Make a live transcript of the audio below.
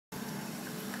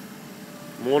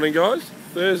Morning guys,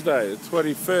 Thursday the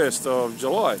 21st of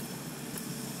July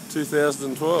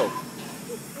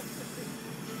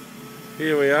 2012.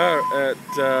 Here we are at,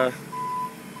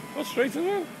 what street is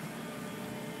it?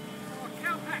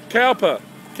 Cowper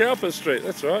Street,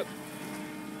 that's right.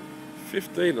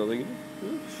 15 I think.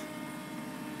 Oops.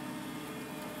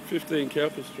 15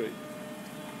 Cowper Street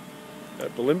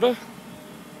at Bulimba.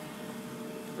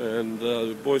 And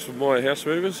the boys from Meier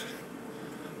HouseRemovalist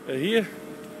are here.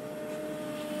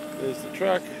 There's the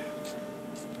truck.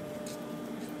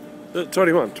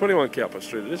 21 Cowper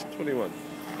Street it is, 21.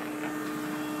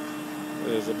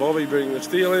 There's the Bobby bringing the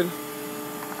steel in.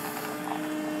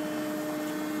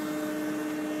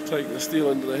 Taking the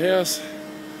steel into the house.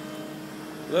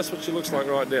 And that's what she looks like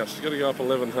right now. She's got to go up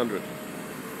 1100.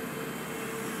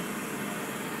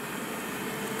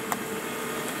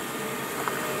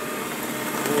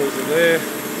 Boys are there.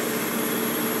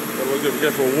 But we're going to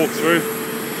go for a walk through.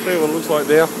 See what it looks like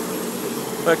now.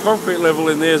 That concrete level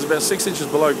in there is about 6 inches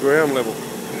below ground level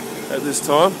at this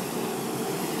time.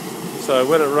 So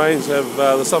when it rains,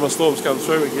 the summer storms come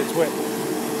through, it gets wet.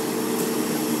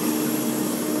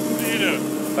 What are you doing?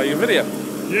 Are you video?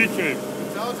 YouTube.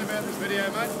 Tell us about this video,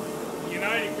 mate. You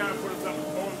know you can't put us up with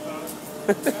porn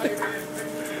stars.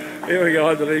 Here we go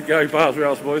underneath, going past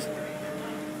rails, boys.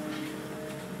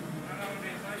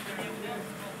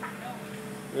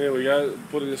 There we go,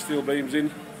 putting the steel beams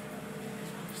in.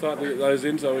 Starting to get those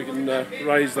in so we can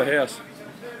raise the house.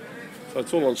 So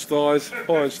it's all on styes,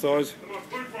 high on styes.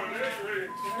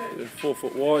 4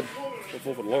 foot wide, or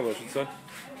 4 foot long I should say.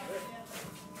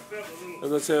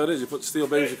 And that's how it is, you put steel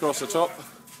beams across the top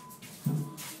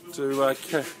to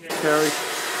carry. There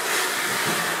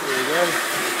we go.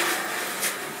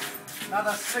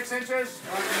 Another 6 inches.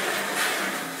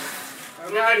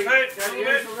 Okay, Pete, A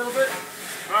little bit.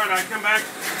 Alright, now come back.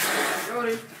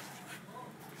 Shorty.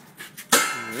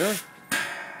 Yeah,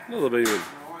 another beam in.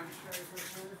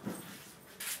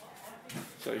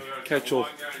 So catch all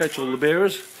the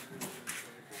bearers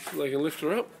so they can lift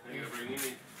her up.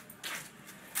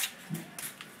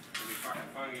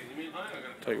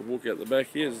 Take a walk out the back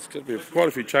here. There's going to be quite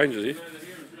a few changes here.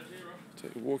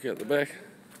 Take a walk out the back.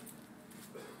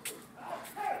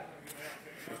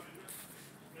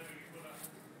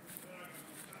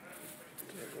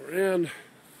 Take around.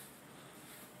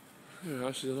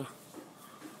 Yeah, she's a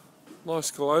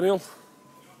nice colonial.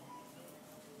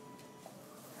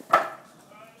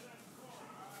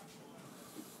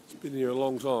 It's been here a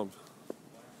long time.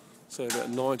 Say about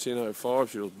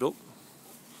 1905 she was built.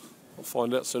 I'll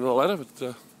find out sooner or later,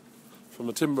 but from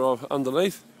the timber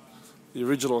underneath, the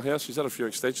original house, she's had a few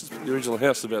extensions, but the original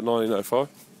house is about 1905.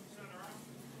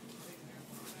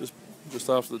 Just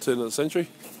after the turn of the century.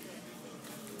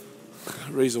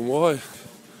 Reason why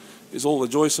is all the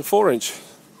joists are 4 inch.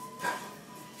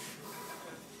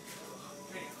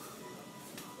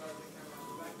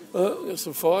 Got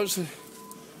some 5s.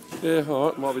 Yeah,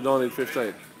 alright, might be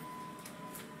 1915.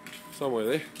 Somewhere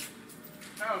there.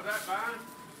 How was that, barn?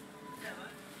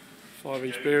 5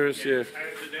 inch bearers, yeah.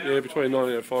 Yeah, between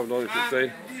 1905 and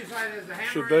 1915.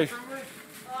 Should be.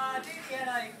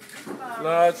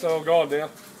 No, it's all gone now.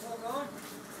 All gone?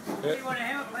 Yeah. Do you want a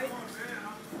hammer, Pete?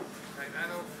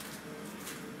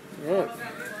 Right.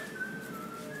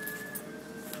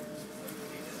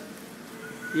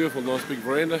 Beautiful, nice big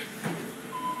veranda.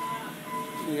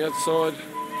 The outside,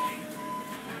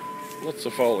 lots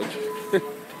of foliage.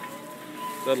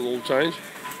 That'll all change.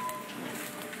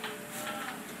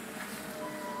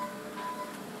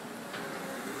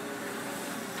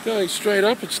 Going straight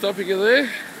up and stopping it there.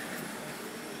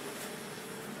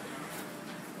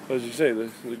 As you see,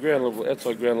 the ground level,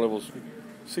 outside ground level is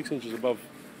 6 inches above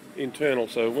internal,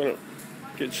 so when it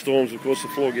gets storms, of course, the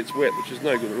floor gets wet, which is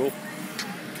no good at all.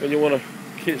 When you want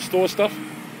to store stuff,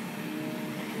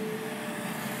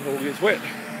 it all gets wet.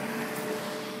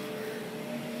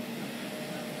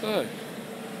 So,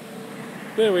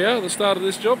 there we are, the start of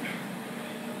this job.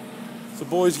 The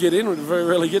boys get in, we very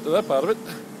rarely get to that part of it.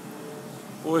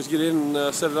 Boys get in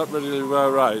and set it up ready to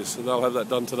raise, so they'll have that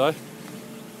done today.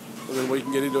 And then we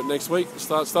can get into it next week and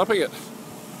start stumping it.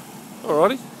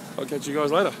 Alrighty, I'll catch you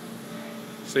guys later.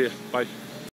 See ya, bye.